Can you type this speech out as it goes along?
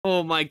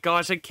Oh my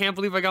gosh, I can't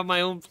believe I got my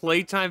own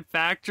playtime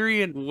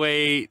factory and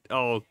wait.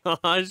 Oh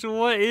gosh,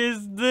 what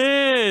is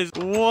this?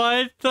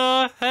 What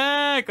the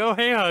heck? Oh,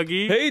 hey,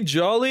 Huggy. Hey,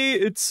 Jolly,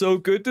 it's so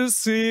good to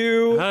see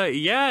you.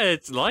 Yeah,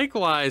 it's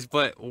likewise,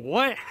 but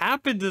what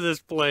happened to this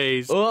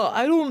place?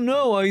 I don't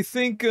know. I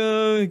think,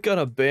 it got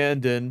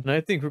abandoned, and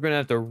I think we're gonna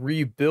have to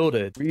rebuild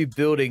it.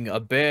 Rebuilding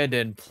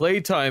Abandoned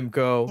Playtime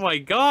Co. Oh my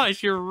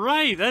gosh, you're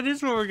right. That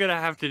is what we're gonna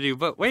have to do.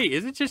 But wait,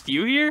 is it just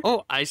you here?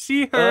 Oh, I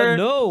see her.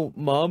 No,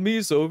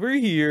 Mommy's over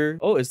here.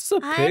 Oh, is this a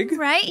pig? I'm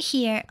right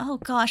here. Oh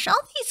gosh, all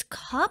these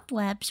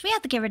cobwebs. We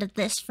have to get rid of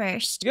this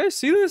first. You guys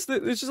see this?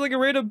 It's just like a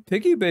random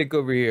piggy bank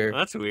over here.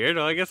 That's weird.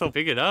 Well, I guess I'll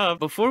pick it up.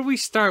 Before we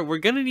start, we're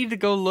gonna need to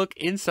go look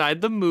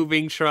inside the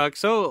moving truck.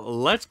 So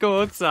let's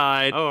go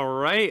outside. All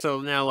right.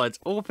 So now let's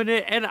open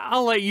it, and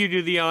I'll let you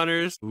do the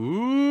honors.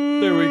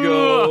 Ooh. There we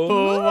go.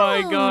 Oh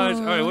my gosh.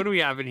 All right. What do we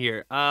have in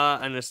here?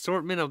 An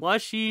assortment of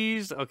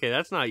plushies. Okay,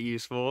 that's not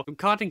useful. Some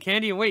cotton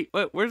candy. And wait,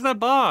 where's that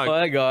box? Oh,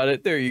 I got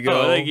it. There you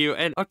go. Oh, thank you.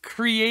 And a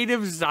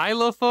creative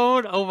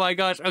xylophone. Oh my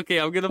gosh. Okay,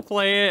 I'm gonna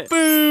play it.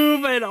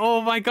 Boom! And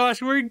oh my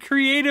gosh, we're in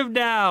creative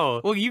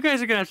now. Well, you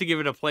guys are gonna have to give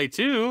it a play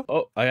too.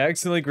 Oh, I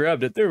accidentally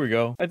grabbed it. There we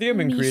go. I think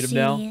I'm in creative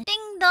now. Ding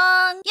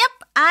dong.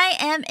 Yep, I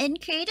am in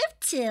creative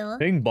too.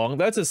 Bing bong.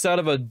 That's the sound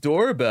of a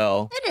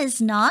doorbell. It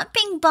is not.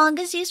 Bing bong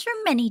is used for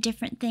many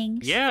different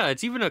things. Yeah,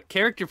 it's even a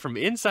character from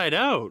Inside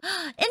Out.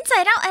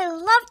 Inside Out, I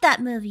love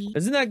that movie.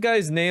 Isn't that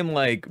guy's name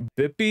like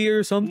Bippy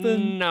or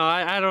something? No,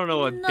 I don't know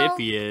what No.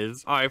 Bippy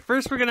is. All right,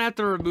 first we're gonna have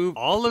to remove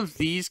all of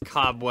these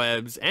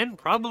cobwebs and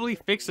probably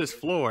fix this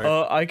floor.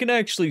 I can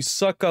actually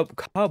suck up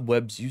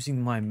cobwebs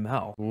using my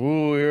mouth.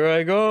 Ooh, here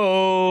I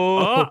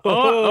go.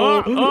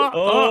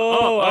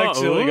 I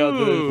accidentally got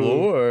to the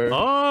floor.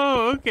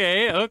 Oh,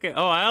 okay.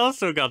 Oh, I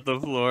also got the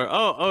floor.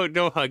 Oh,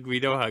 don't hug me,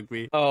 don't hug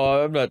me.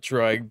 Oh, I'm not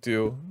trying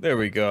to. There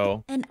we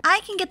go. And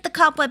I can get the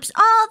cobwebs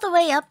all the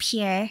way up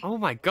here. Oh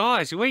my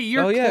gosh, wait,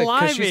 you're Oh yeah,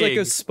 climbing. because she's like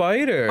a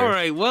spider. All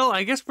right, well,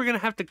 I guess we're gonna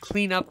have to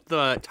clean up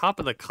the top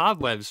of the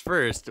cobwebs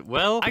first.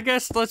 Well, I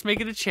guess let's make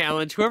it a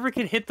challenge. Whoever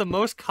can hit the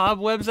most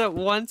cobwebs at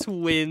once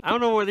wins. I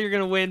don't know whether you're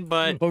gonna win,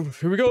 but Oh,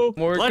 here we go.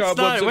 More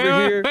cobwebs over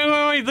here.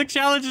 Wait, the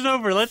challenge is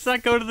over. Let's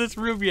not go to this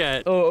room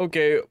yet. Oh,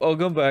 okay. I'll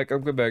come back.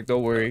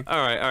 Don't worry. All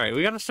right.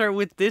 We gotta start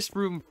with this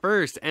room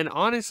first. And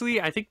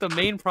honestly, I think the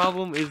main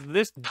problem is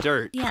this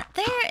dirt. Yeah,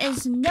 there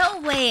is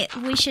no way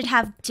we should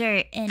have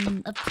dirt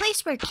in a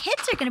place where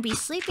kids are going to be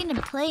sleeping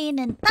and playing,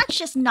 and that's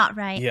just not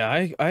right.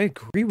 Yeah, I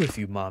agree with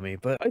you, Mommy,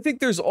 but I think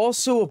there's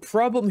also a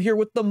problem here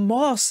with the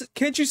moss.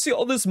 Can't you see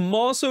all this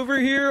moss over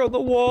here on the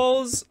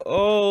walls?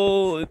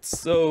 Oh, it's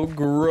so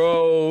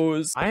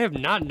gross. I have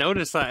not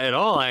noticed that at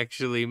all,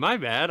 actually. My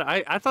bad.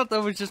 I thought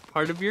that was just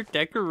part of your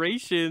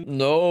decoration.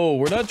 No,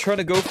 we're not trying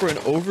to go for an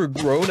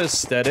overgrown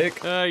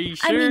aesthetic. You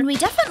sure? I mean, we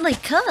definitely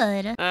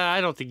could.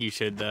 I don't think you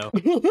should, though.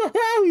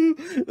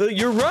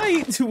 You're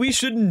right. We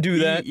shouldn't do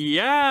that.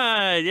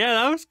 Yeah,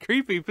 that was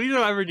creepy. Please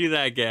don't ever do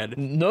that again.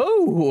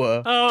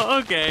 No. Oh,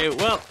 okay.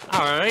 Well,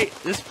 all right.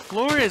 This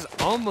floor is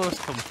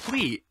almost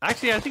complete.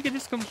 Actually, I think it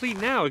is complete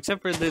now,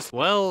 except for this.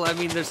 Well, I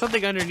mean, there's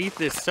something underneath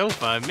this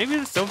sofa. Maybe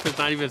the sofa's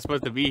not even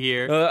supposed to be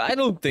here. I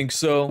don't think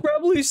so.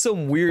 Probably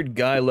some weird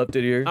guy left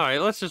it here. All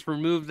right, let's just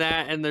remove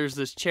that. And there's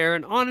this chair.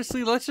 And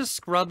honestly, let's just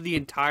scrub the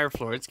entire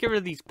floor. Let's get rid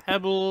of these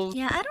pebbles.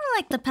 Yeah, I don't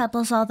like the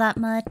pebbles all that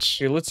much.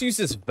 Here, let's use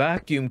this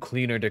vacuum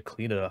cleaner to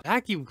clean it up.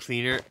 Vacuum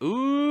cleaner.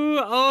 Ooh,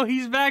 oh,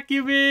 he's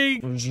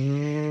vacuuming.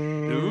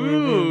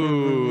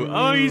 Ooh,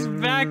 oh, he's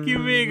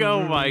vacuuming.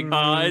 Oh my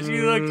gosh,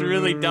 he looks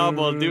really dumb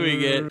while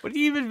doing it. What are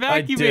you even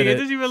vacuuming? It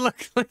doesn't even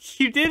look like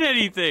you did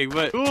anything,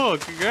 but cool,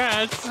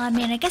 congrats. Well, I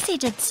mean, I guess he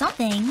did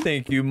something.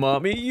 Thank you,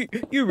 Mommy.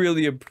 You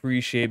really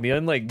appreciate me,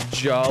 unlike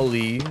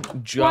Jolly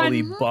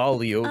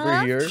Bolly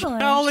over here.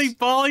 Jolly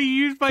Bolly,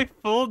 you used my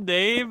full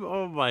name?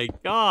 Oh my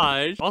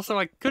gosh. Also,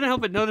 I couldn't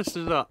help but notice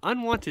there's an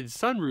unwanted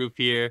sunroof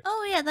here.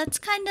 Oh yeah, that's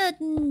kind of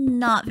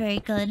not very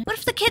good. What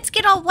if the kids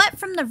get all wet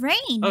from the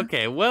rain?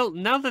 Okay, well,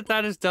 now that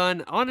that is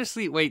done,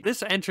 honestly, wait,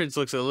 this entrance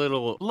looks a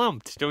little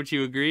lumped, don't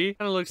you agree?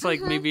 Kind of looks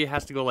like maybe it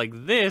has to go like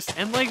this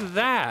and like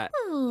that.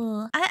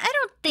 Ooh, I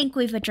don't think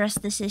we've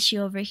addressed this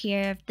issue over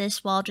here of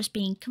this wall just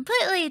being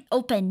completely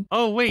open.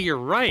 Oh, wait, you're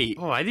right.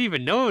 Oh, I didn't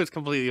even know it was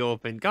completely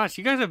open. Gosh,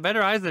 you guys have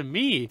better eyes than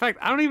me. In fact,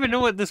 I don't even know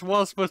what this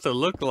wall is supposed to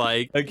look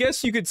like. I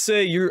guess you could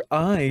say your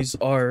eyes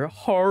are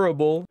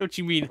horrible. Don't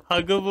you mean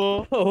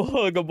huggable? Oh,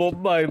 huggable,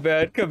 my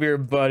bad. Come here,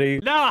 buddy.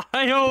 No,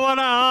 I don't want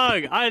to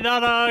hug. I'm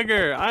not a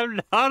hugger. I'm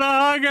not a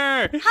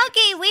hugger.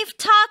 Huggy, we've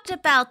talked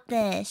about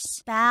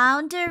this.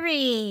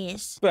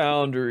 Boundaries.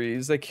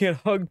 Boundaries. I can't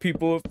hug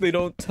people if they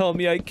don't tell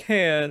me I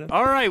can.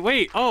 All right,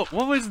 wait. Oh,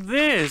 what was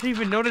this? I didn't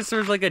even notice there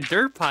was like a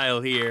dirt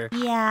pile here.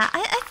 Yeah, I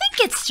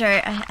think it's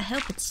dirt. I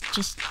hope it's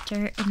just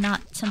dirt and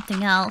not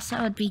something else.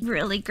 That would be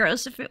really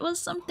gross if it was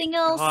something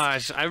else.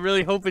 Gosh, I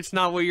really hope it's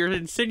not what you're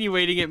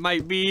insinuating it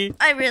might be.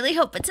 I really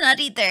hope it's not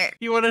either.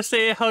 You want to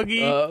say it,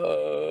 Huggy?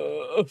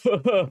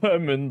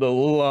 I'm in the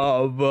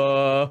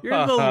lava. You're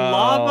in the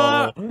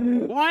lava?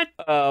 What?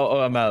 Oh,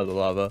 I'm out of the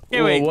lava.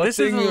 Hey, wait, what this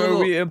is thing a little... are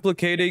we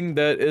implicating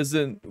that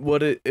isn't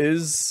what it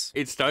is?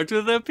 It starts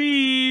with a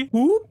P.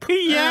 Whoop.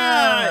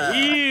 Yeah,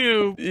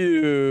 ew.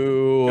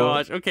 Ew.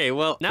 Gosh, okay,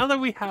 well, now that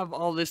we have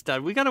all this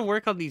done, we gotta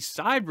work on these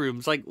side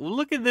rooms. Like,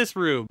 look at this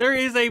room. There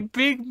is a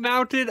big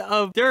mountain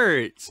of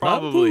dirt.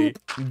 Probably.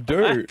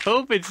 Dirt. I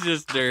hope it's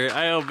just dirt.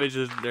 I hope it's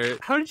just dirt.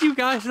 How did you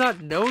guys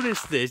not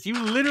notice this? You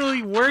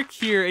literally work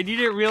here and you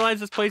didn't realize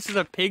this place is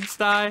a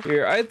pigsty?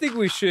 Here, I think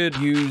we should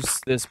use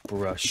this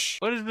brush.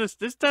 What is this?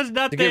 This does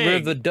nothing. To get rid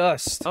of the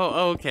dust.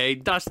 Oh, okay.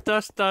 Dust,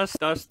 dust, dust,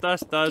 dust,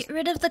 dust, dust. Get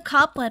rid of the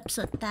cobwebs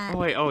with that. Oh,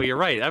 wait. Oh, you're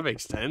right. That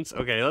makes sense.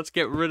 Okay, let's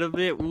get rid of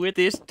it with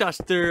this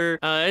duster.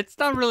 It's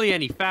not really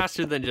any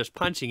faster than just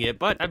punching it,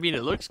 but I mean,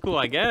 it looks cool,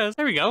 I guess.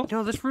 There we go.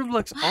 No, this room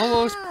looks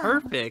almost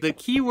perfect. The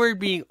key word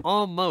being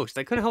almost.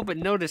 I couldn't help but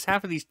notice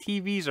half of these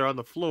TVs are on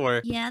the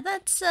floor. Yeah,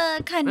 that's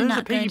kind of There's a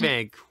not piggy good.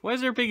 bank. Why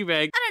is there a piggy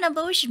bank? I don't know,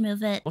 but we should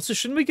move it. Also,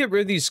 shouldn't we get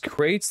rid of these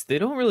crates? They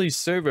don't really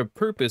serve a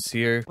purpose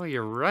here. Oh,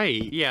 you're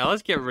right. Yeah,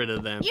 let's get rid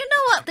of them. You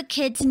know what the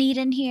kids need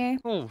in here?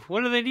 Oh,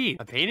 what do they need?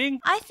 A painting?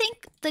 I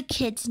think the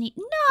kids need...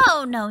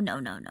 No.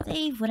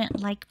 They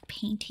wouldn't like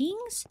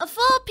paintings. A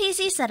full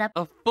PC setup.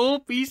 A full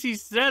PC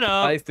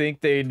setup? I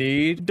think they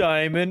need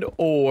diamond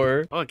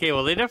ore. Okay,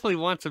 well, they definitely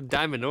want some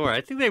diamond ore.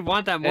 I think they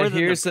want that more And than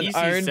the here's PC an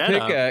iron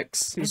setup.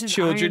 pickaxe. There's These an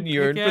children iron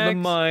yearn for the pickaxe.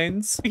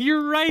 mines.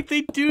 You're right,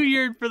 they do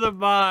yearn for the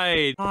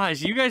mine.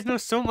 Gosh, you guys know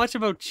so much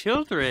about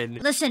children.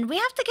 Listen, we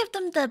have to give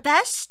them the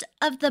best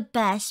of the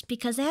best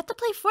because they have to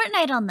play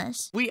Fortnite on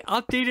this. We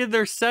updated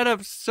their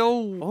setup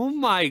so... Oh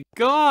my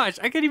gosh,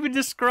 I can't even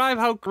describe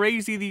how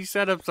crazy these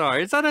setups are.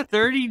 Is that a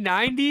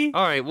 3090?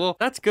 All right, well,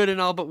 that's good and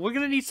all, but we're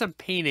gonna need some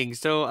painting,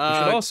 so... We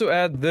should also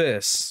add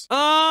this.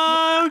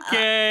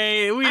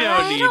 Okay, we don't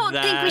I need don't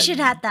that. think we should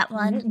have that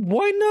one.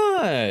 Why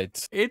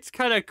not? It's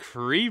kind of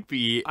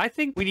creepy. I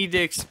think we need to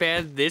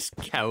expand this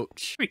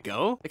couch. Here we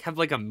go. Like, have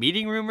like a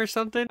meeting room or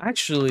something?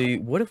 Actually,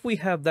 what if we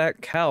have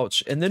that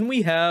couch and then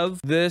we have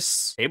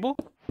this... Table?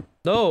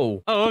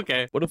 No. Oh,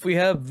 okay. What if we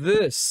have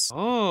this?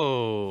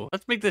 Oh,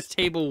 let's make this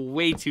table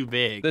way too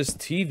big. This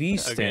TV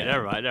stand. Okay,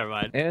 never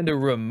mind. And a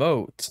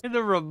remote. And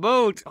the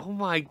remote. Oh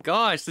my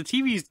gosh, the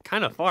TV's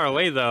kind of far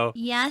away though.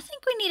 Yeah, I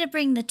think we need to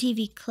bring the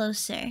TV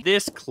closer.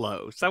 This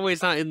close. That way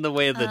it's not in the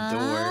way of the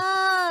door.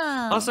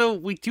 Oh. Also,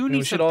 we do And need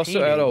we should some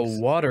also add a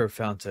paintings. water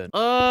fountain.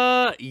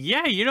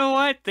 Yeah, you know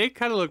what? They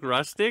kind of look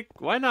rustic.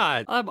 Why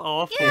not? I'm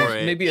all for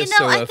it. Maybe a You know,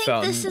 soda I think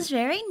fountain. this is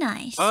very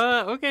nice.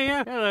 Okay,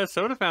 yeah, the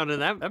soda fountain.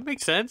 That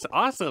makes sense.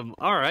 Awesome.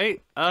 All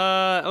right.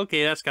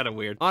 Okay, that's kind of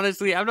weird.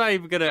 Honestly, I'm not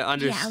even gonna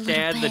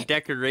understand the bit.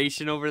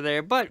 decoration over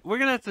there, but we're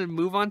gonna have to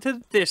move on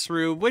to this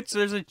room, which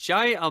there's a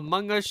giant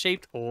Among Us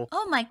shaped hole.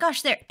 Oh my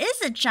gosh, there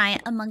is a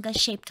giant Among Us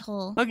shaped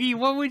hole. Huggy,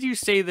 what would you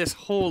say this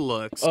hole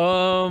looks?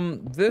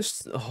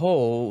 This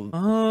hole,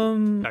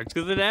 Starts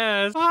with an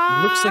S.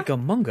 looks like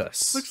Among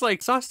Us. Looks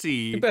like Too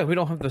sussy. bad we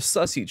don't have the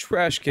sussy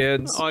trash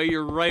cans. Oh,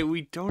 you're right.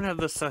 We don't have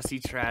the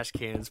sussy trash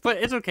cans, but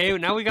it's okay.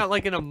 Now we got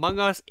like an Among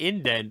Us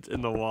indent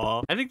in the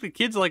wall. I think the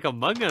kids like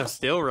Among Us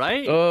still,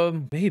 right?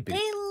 Maybe.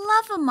 They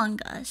love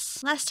Among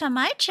Us. Last time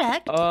I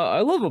checked. I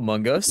love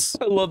Among Us.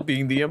 I love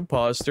being the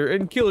imposter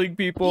and killing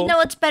people. You know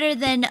what's better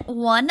than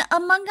one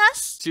Among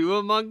Us? Two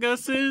Among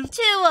Uses?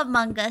 Two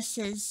Among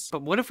Uses.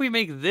 But what if we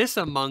make this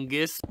Among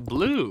Us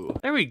blue?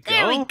 There we go.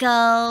 There we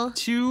go.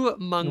 Two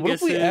Among What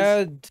if we Uses.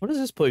 add... What is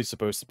this place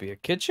supposed to be? A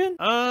kitchen?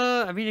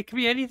 I mean, it could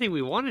be anything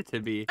we want it to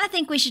be. I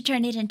think we should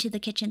turn it into the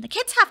kitchen. The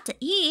kids have to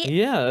eat.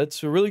 Yeah,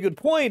 that's a really good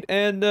point.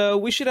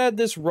 And we should add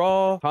this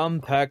raw,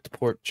 compact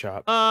pork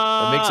chop.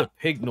 That makes a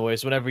pig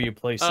noise whenever you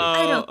place it.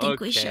 I don't think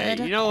we okay. should.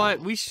 You know what?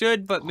 We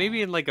should, but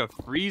maybe in like a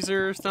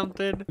freezer or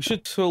something. We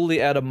should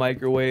totally add a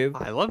microwave.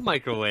 I love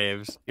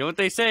microwaves. You know what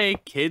they say?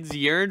 Kids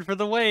yearn for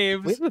the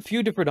waves. We have a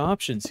few different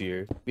options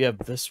here. We have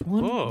this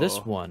one, this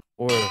Oh. one,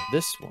 or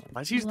this one.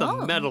 Let's use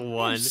Whoa, the metal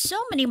one. there's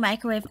so many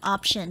microwave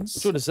options.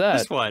 Which one is that?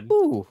 This one.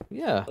 Ooh,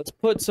 yeah. Let's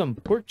put some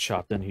pork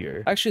chop in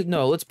here. Actually,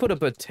 no, let's put a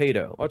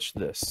potato. Watch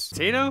this.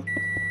 Potato?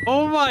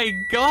 Oh my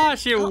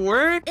gosh, it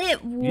worked?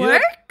 It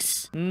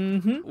works?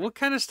 Mm-hmm. What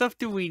kind of stuff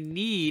do we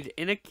need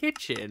in a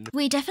kitchen?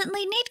 We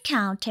definitely need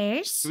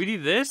counters. Do we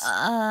need this?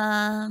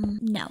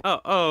 No.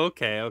 Oh,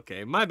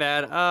 okay. My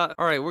bad.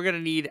 All right, we're gonna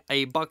need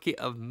a bucket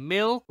of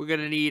milk. We're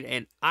gonna need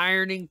an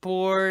ironing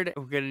board.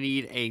 We're gonna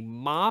need a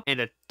mop and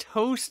a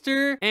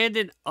toaster and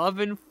an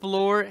oven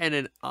floor and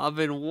an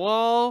oven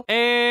wall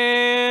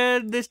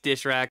and this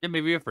dish rack and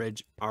maybe a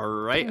fridge. All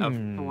right, a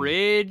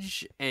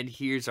fridge, and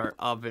here's our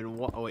oven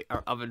wall. Oh, wait,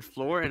 our oven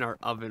floor and our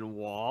oven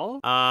wall.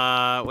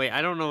 Wait,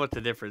 I don't know what to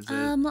the difference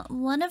is.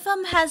 One of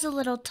them has a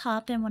little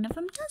top and one of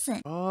them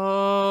doesn't.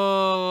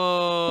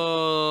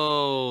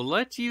 Oh,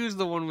 let's use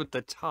the one with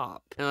the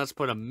top. Now let's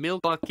put a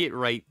milk bucket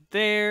right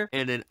there,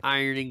 and an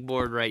ironing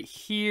board right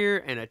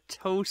here, and a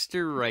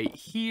toaster right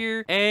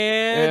here,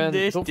 and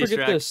this don't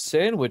forget the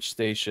sandwich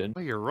station. Oh,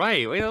 you're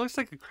right. Wait, that looks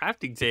like a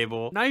crafting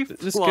table. Knife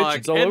This block,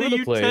 kitchen's all and over a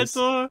the place.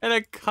 utensil, and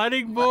a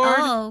cutting board,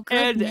 Oh,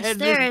 goodness. and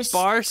There's this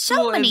bar so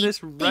stool, and many this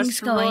things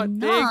restaurant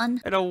going thing,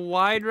 on. and a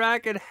wine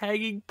rack, and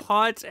hanging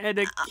pots, and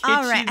a kitchen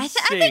All right, I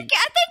think sink.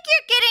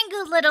 you're getting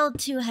a little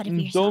too ahead of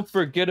yourself. Don't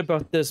forget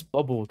about this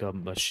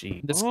bubblegum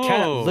machine, this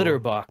cat litter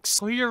box,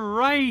 Oh, you're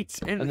right.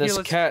 and here, this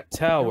cat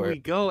There tower. we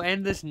go.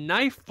 And this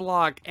knife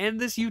block, and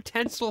this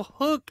utensil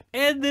hook,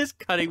 and this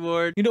cutting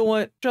board. You know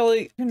what,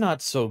 Jolly? You're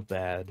not so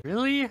bad.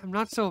 Really? I'm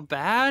not so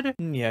bad?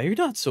 Yeah, you're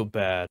not so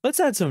bad. Let's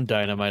add some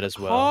dynamite as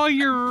well. Oh,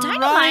 you're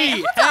Dynamite? right.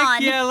 Hold Heck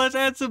on. yeah, let's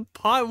add some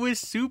pot with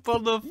soup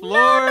on the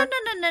floor.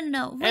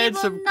 No. We And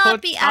will some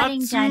not be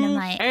adding kotatsu,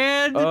 dynamite.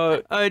 And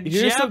a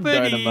here's some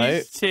dynamite.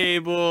 Japanese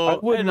table. I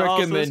wouldn't and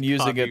also recommend this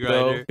using it coffee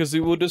though, grinder. because it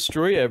will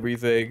destroy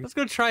everything. Let's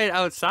go try it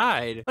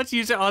outside. Let's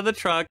use it on the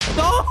truck.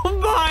 Oh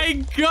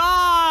my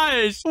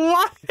gosh!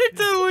 What?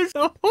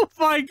 Oh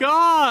my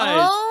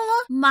gosh!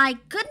 Oh my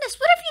goodness,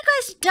 what have you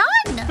guys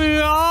done?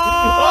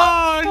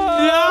 Oh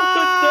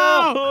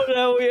no! No!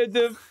 Now we have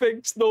to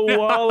fix the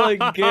wall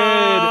again.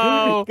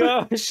 No.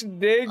 Gosh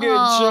dang it,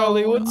 Oh,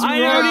 Jolly. What's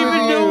I wrong don't with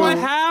even know you? what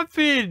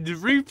happened.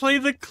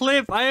 Replay the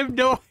clip. I have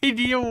no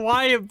idea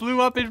why it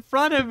blew up in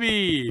front of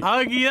me.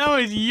 Huggy, that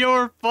was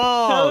your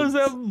fault. How is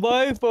that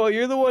my fault?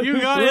 You're the one You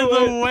who got threw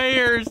in the it. way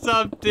or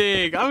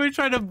something. I was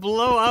trying to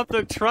blow up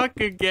the truck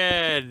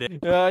again.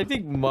 I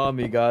think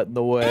Mommy got in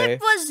the way. It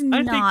was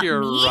I not think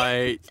you're me.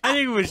 right. I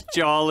think it was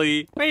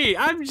Jolly. Wait,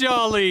 I'm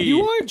Jolly.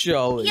 You are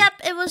Jolly. Yep,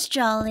 it was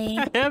Jolly.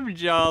 I am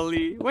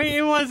Jolly. Wait,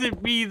 it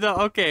wasn't me though.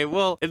 Okay,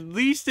 well, at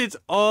least it's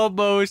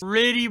almost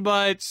pretty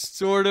much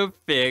sort of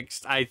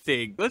fixed, I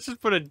think. Let's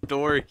just put a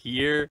door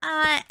here.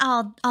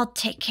 I'll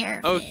take care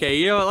of it. Okay,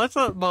 you know what? Let's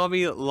let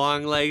Mommy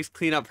Longlegs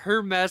clean up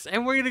her mess,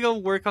 and we're gonna go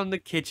work on the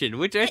kitchen,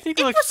 which I think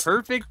it looks was-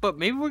 perfect, but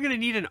maybe we're gonna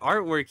need an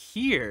artwork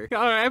here.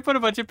 Alright, I put a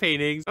bunch of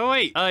paintings. Oh,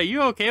 wait,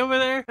 you okay over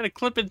there? Kind of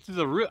clipping through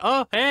the roof.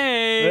 Oh,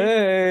 hey!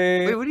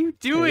 Hey. Wait, what are you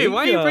doing? Hey,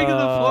 Why are you breaking the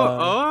floor? guy.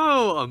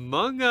 Oh,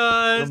 Among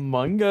Us!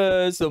 Among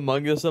Us,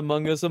 Among Us,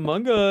 Among Us,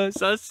 Among Us.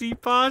 Sussy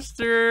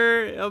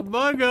Poster!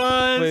 Among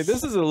Us! Wait,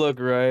 this doesn't look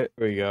right.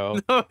 There we go.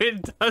 No,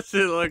 it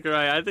doesn't look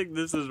right. I think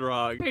this is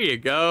wrong. There you I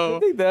go.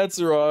 think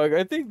that's wrong.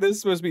 I think this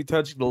is supposed to be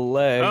touching the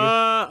leg.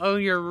 Oh,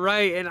 you're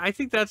right. And I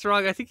think that's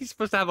wrong. I think he's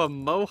supposed to have a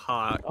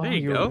mohawk. Oh, There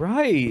you you're go.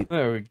 right.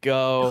 There we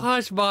go.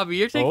 Gosh, Bobby,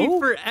 you're taking Oh?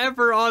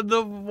 forever on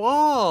the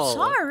wall.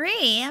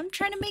 Sorry, I'm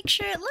trying to make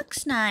sure it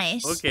looks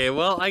nice. Okay,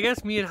 well, I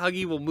guess me and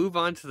Huggy will move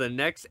on to the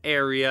next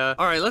area.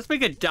 All right, let's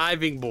make a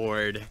diving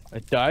board. A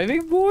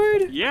diving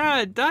board? Yeah,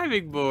 a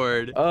diving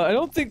board. I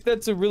don't think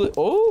that's a really.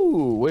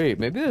 Oh, wait.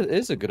 Maybe that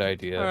is a good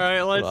idea. All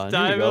right, let's Hold on,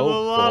 dive here in we the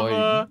go.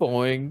 lava.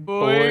 Boing, boing,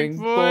 Boing, boing,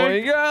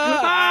 boing. boing.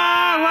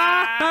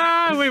 Ah!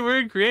 Ah, wait, we're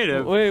in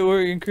creative. Wait,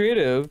 we're in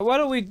creative. Why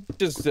don't we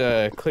just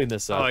clean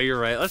this Oh, up? you're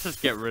right. Let's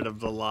just get rid of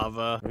the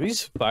lava. Are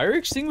these fire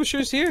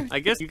extinguishers here? I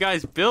guess you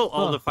guys built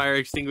all Huh. the fire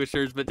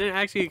extinguishers, but didn't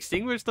actually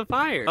extinguish the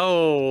fire.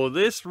 Oh,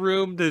 this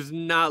room does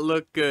not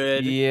look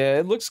good. Yeah,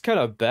 it looks kind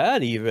of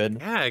bad even.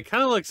 Yeah, it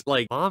kind of looks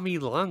like Mommy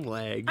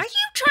Longlegs. Are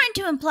you trying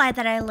to imply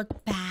that I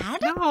look bad?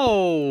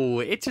 No,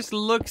 it just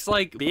looks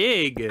like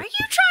big. Are you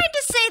trying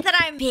to say that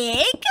I'm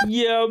big?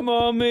 Yeah,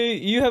 Mommy,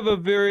 you have a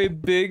very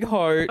big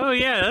heart. Oh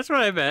yeah, that's what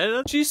I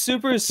meant. She's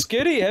super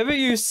skinny. Haven't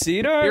you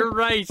seen her? You're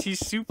right. She's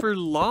super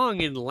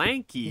long and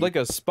lanky. Like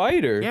a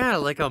spider. Yeah,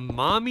 like a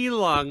Mommy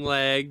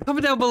Longleg.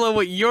 Comment down below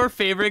what your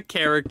favorite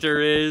character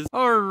is.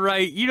 All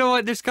right, you know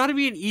what? There's got to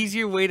be an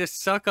easier way to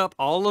suck up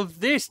all of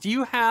this. Do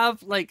you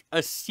have like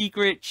a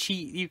secret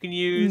cheat you can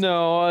use?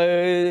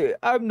 No,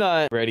 I'm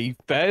not ready.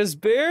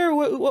 Fazbear?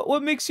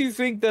 What makes you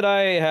think that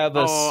I have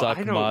a suck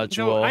I don't module?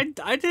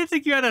 know. I didn't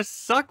think you had a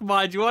suck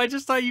module. I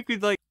just thought you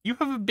could like, you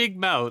have a big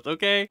mouth,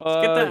 okay?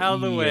 Let's get that out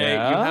of the way. You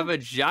yeah? have a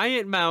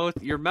giant mouth.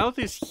 Your mouth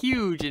is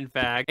huge, in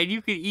fact, and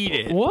you could eat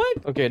it. What?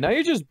 Okay, now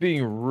you're just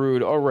being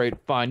rude. All right,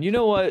 fine. You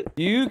know what?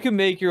 You can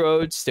make your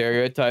own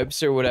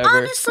stereotypes or whatever.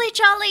 Honestly,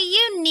 Jolly,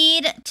 you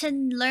need to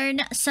learn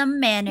some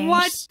manners.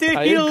 What? He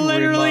I agree,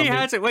 literally Mommy.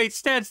 has it. Wait,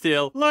 stand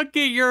still. Look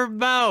at your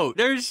mouth.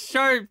 There's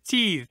sharp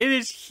teeth. It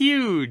is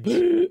huge.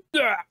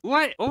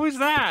 What? What was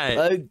that?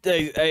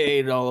 I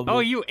ate all of them. Oh,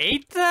 you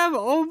ate them?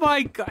 Oh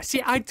my god.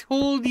 See, I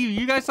told you.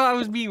 You guys thought I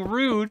was being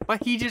rude,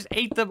 but he just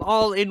ate them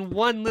all in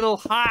one little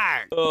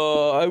hack.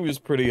 I was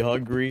pretty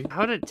hungry.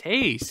 How'd it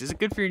taste? Is it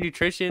good for your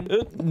nutrition?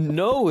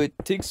 No, it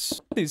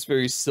tastes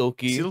very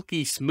silky.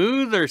 Silky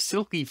smooth or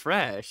silky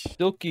fresh?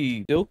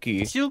 Silky.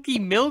 Silky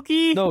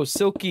milky? No,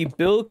 silky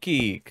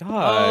bilky. Gosh.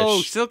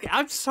 Oh, silky.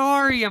 I'm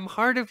sorry. I'm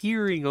hard of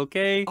hearing,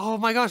 okay? Oh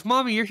my gosh,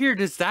 Mommy, you're here.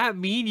 Does that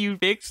mean you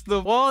fixed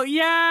the wall?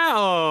 Yeah.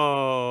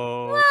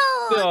 Oh.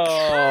 Well,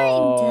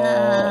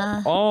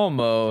 kinda. Oh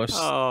almost.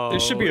 Oh, there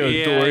should be a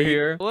yeah, door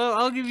here. Well,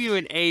 I'll give you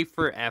an A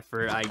for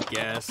effort, I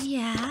guess.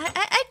 Yeah,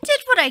 I did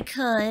what I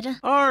could.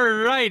 All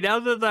right, now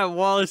that that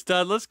wall is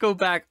done, let's go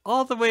back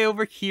all the way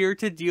over here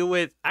to deal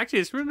with... Actually,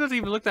 this room doesn't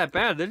even look that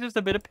bad. There's just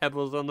a bit of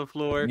pebbles on the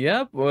floor.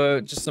 Yep,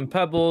 just some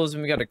pebbles,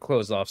 and we gotta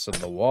close off some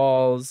of the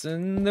walls,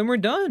 and then we're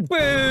done.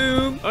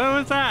 Boom! What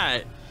was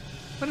that?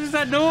 What is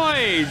that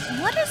noise?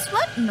 What is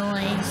what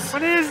noise?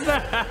 What is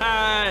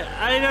that?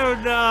 I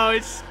don't know.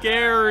 It's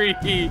scary.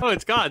 Oh,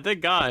 it's gone. Thank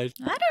God.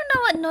 I don't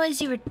know what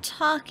noise you were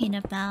talking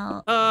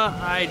about.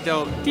 I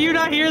don't. Do you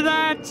not hear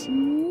that?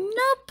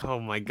 Nope. Oh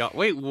my God.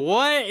 Wait,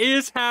 what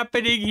is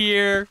happening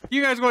here?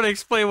 You guys want to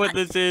explain what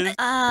this is?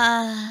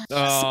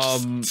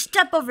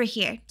 Step over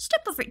here.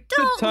 Step over.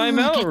 Don't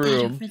timeout look at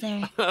room. that over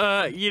there.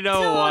 You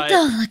know what?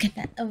 Don't look at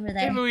that over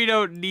there. Maybe we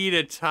don't need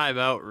a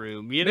timeout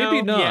room, you know?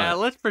 Maybe not. Yeah,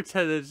 let's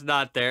pretend it's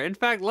not there. In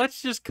fact,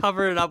 let's just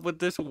cover it up with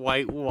this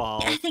white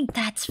wall. I think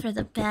that's for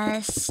the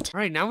best. All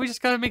right, now we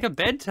just gotta make a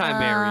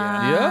bedtime area.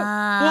 Yep.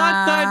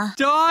 What the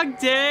dog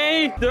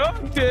day?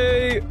 Dog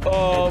day!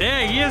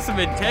 Dang, he has some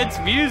intense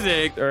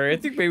music. Alright, I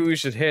think maybe we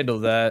should handle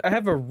that. I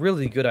have a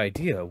really good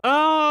idea.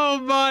 Oh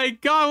my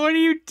God, what are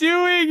you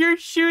doing? You're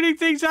shooting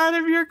things out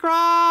of your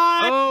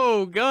crotch.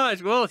 Oh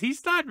gosh, well,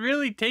 he's not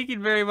really taking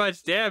very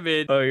much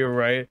damage. Oh, you're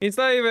right. He's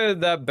not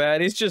even that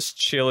bad. He's just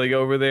chilling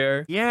over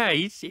there. Yeah,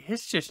 he's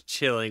just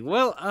chilling.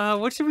 Well,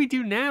 what should we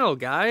do now,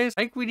 guys?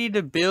 I think we need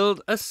to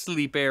build a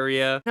sleep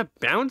area, a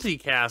bouncy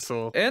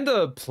castle. And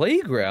a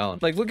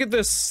playground. Like, look at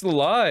this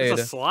slide. There's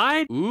a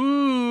slide?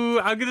 Ooh,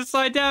 I'm gonna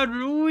slide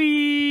down.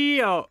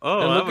 Wee. Oh,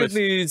 And look at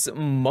these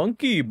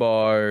monkey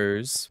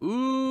bars.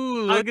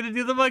 Ooh, I'm gonna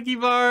do the monkey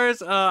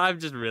bars. I'm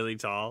just really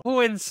tall. Oh,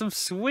 and some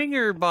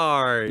swinger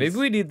bars. Maybe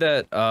we need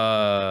that,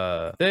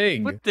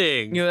 thing. What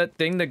thing? You know, that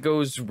thing that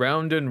goes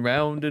round and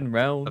round and A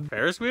round?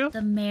 Ferris wheel?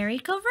 The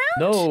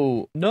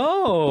merry-go-round?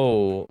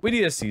 No. We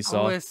need a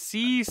seesaw. Oh, a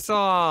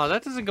seesaw.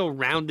 That doesn't go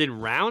round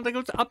and round. That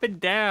goes up and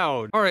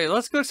down. All right,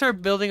 let's go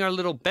start building our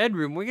little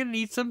bedroom. We're gonna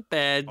need some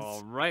beds.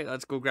 All right,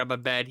 let's go grab a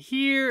bed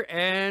here.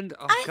 And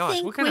oh I gosh,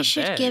 think what kind we of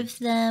should bed? give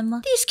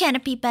them these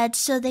canopy beds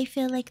so they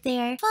feel like they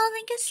are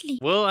falling asleep.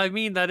 Well, I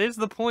mean, that is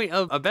the point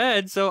of a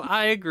bed, so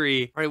I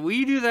agree. All right, will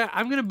you do that?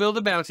 I'm gonna build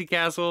a bouncy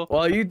castle.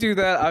 While you do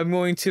that, I'm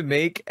going to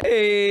make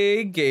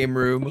a game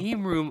room.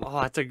 Game room.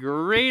 Oh, that's a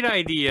great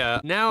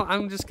idea. Now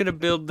I'm just gonna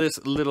build this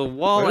little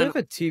wall. I have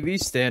a TV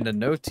stand and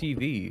no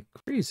TV.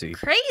 Crazy.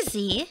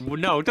 Crazy.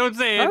 No, don't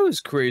say I it. was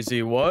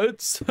crazy.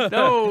 What?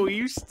 No,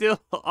 you still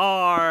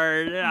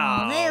are. No.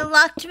 Oh, they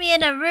locked me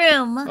in a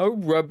room. A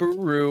rubber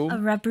room. A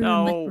rubber room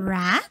No. with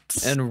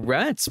rats? And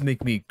rats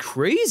make me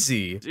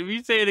crazy. If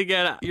you say it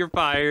again, you're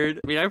fired.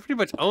 I mean, I pretty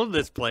much own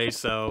this place,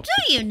 so.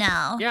 Do you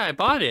know? Yeah, I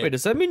bought it. Wait,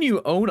 does that mean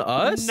you own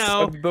us?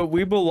 No. But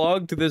we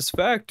belong to this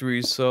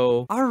factory,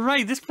 so... All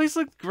right, this place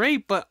looks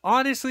great, but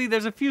honestly,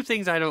 there's a few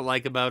things I don't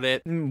like about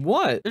it.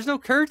 What? There's no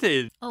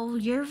curtain. Oh,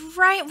 you're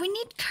right. We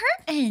need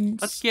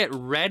curtains. Let's get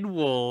red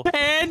wool.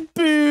 And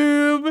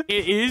boom!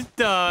 It is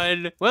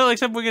done. Well,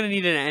 except we're gonna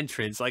need an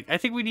entrance. Like, I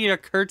think we need a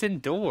curtain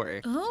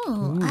door.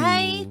 Oh,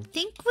 I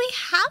think we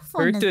have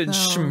one Curtain of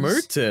those.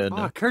 schmerton.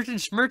 Oh, curtain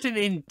schmerton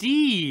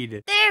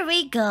indeed. There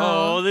we go.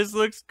 Oh, this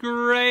looks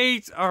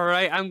great. All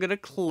right, I'm gonna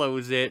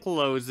close it.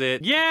 Close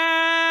it.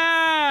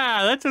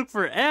 Yeah! That took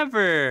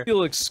forever.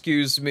 You'll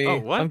excuse me. Oh,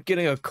 what? I'm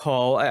getting a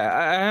call. I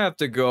have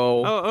to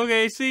go. Oh,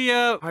 okay, see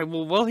ya. All right,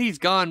 well, while he's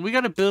gone, we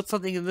gotta build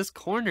something in this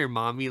corner,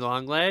 Mommy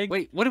Longleg.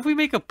 Wait, what if we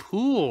make a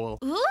pool?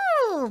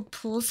 Ooh,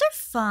 pools are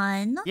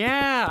fun.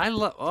 Yeah, I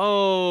love...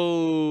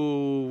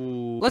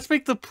 Oh. Let's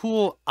make the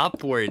pool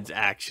upwards,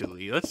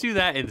 actually. Let's do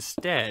that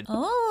instead.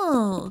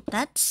 Oh,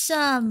 that's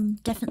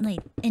definitely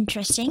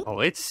interesting. Oh,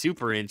 it's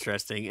super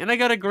interesting. And I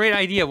got a great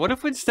idea. What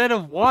if instead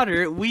of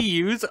water, we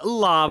use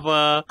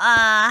lava?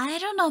 I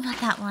don't know about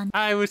that one.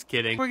 I was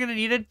kidding. We're gonna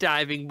need a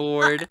diving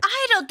board.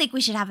 I don't think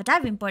we should have a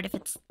diving board if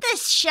it's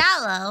this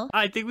shallow.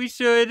 I think we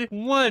should.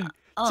 1,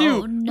 Oh,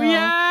 2, no.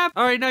 yeah.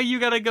 All right, now you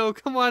gotta go.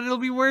 Come on, it'll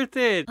be worth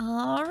it.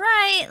 All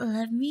right,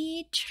 let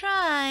me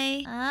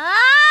try.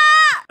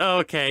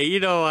 Okay, you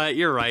know what?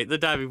 You're right. The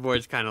diving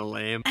board's kind of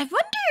lame. I wonder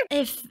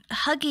if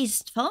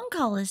Huggy's phone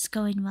call is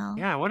going well.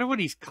 Yeah, I wonder what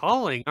he's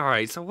calling. All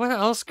right, so what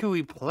else can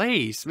we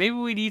place? Maybe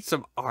we need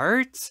some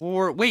art?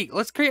 Or wait,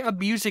 let's create a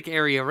music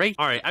area, right?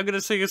 All right, I'm gonna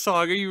sing a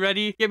song. Are you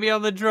ready? Get me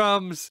on the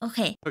drums.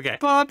 Okay. Okay.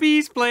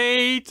 Poppy's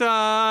playtime.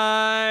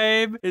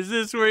 Is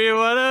this where you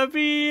wanna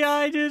be?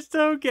 I just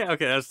don't get.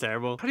 Okay, that's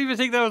terrible. I don't even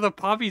think that was a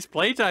Poppy's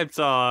playtime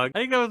song. I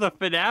think that was a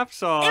FNAF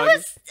song. It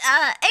was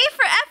A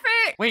for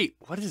effort. Wait,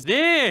 what is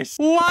this?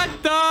 What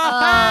the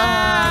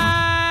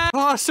heck?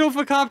 Oh,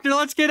 sofa copter,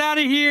 let's get out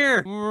of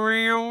here.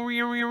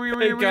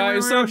 Hey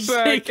guys, I'm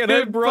back and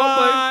I brought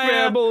my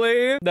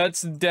family.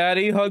 That's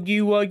Daddy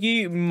Huggy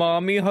Wuggy,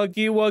 Mommy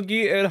Huggy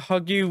Wuggy, and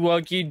Huggy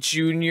Wuggy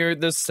Jr.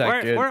 the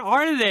second. Where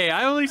are they?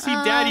 I only see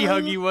Daddy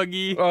Huggy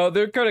Wuggy. Oh,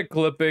 they're kind of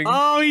clipping.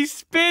 Oh, he's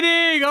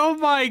spitting. Oh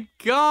my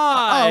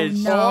gosh. Oh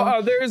no.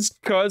 Oh, there's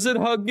Cousin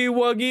Huggy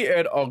Wuggy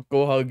and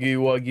Uncle Huggy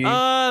Wuggy.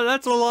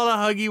 That's a lot of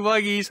Huggy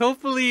Wuggies.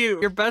 Hopefully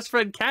your best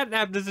friend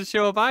Catnap doesn't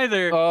show up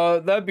either.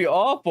 That'd be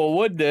awful,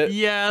 wouldn't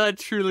it? Yeah, that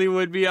truly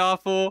would be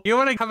awful. You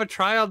want to have a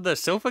try on the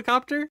sofa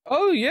copter?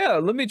 Oh, yeah,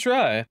 let me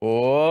try.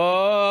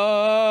 Oh,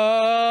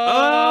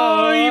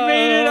 you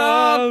made it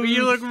up.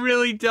 You look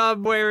really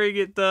dumb wearing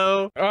it,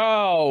 though.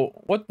 Oh,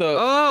 what the?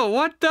 Oh,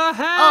 what the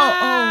heck?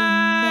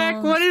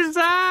 Oh, no. What is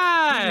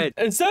that?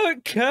 Is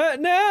that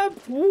Catnap?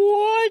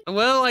 What?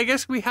 Well, I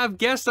guess we have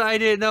guests that I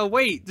didn't know.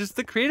 Wait, does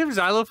the creative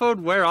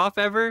xylophone wear off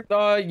ever?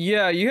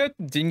 Yeah, you have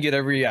to ding it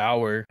every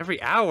hour. Every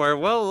hour?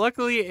 Well,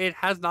 luckily it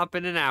has not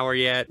been an hour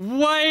yet.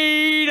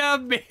 Wait a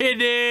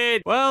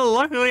minute. Well,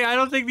 luckily I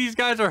don't think these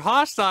guys are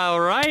hostile,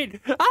 right?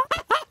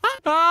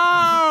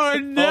 Oh,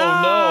 no.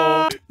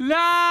 Oh, no.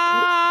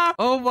 No.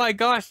 Oh, my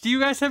gosh. Do you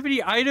guys have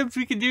any items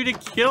we can do to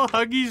kill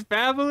Huggy's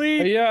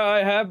family? Yeah, I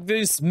have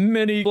this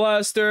mini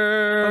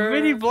blaster. A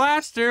mini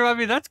blaster? I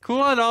mean, that's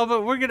cool and all,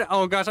 but we're gonna...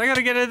 Oh, gosh. I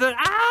gotta get into...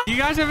 Ah! You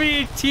guys have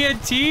any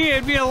TNT?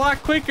 It'd be a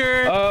lot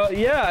quicker.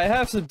 Yeah, I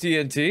have some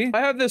TNT.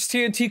 I have this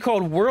TNT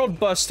called World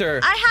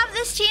Buster. I have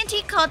this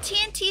TNT called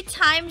TNT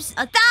times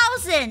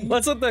 1,000.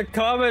 Let's let the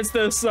comments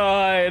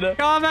decide.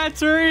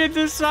 Comments are in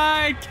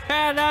decide.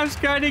 Catnap's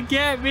gonna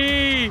get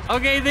me.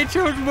 Okay, they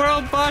chose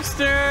World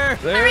Buster.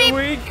 There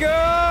we go.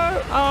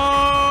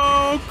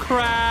 Oh,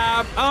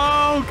 crap.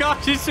 Oh,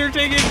 gosh, it's sure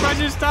taking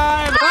precious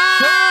time.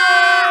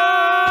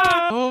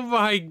 Ah! Oh,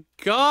 my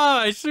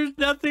gosh, there's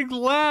nothing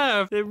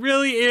left. It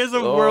really is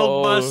a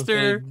World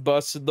Buster. They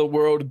busted the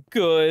world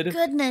good.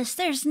 Goodness,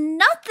 there's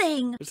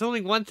nothing. There's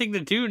only one thing to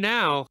do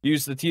now.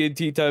 Use the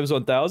TNT times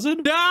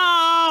 1,000?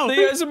 No! Thank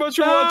you guys so much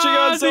for watching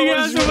on Thank you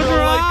guys so much for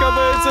like,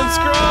 comment, and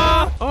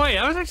subscribe. Oh, wait,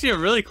 that was actually a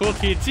really cool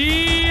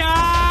TNT.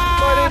 Ah!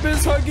 My name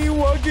is Huggy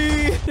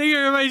Wuggy. Thank you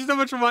everybody so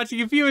much for watching.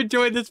 If you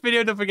enjoyed this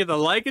video, don't forget to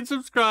like and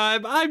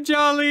subscribe. I'm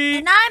Jolly.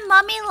 And I'm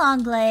Mommy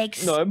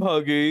Longlegs. No, I'm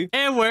Huggy.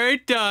 And we're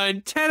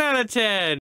done. 10 out of 10.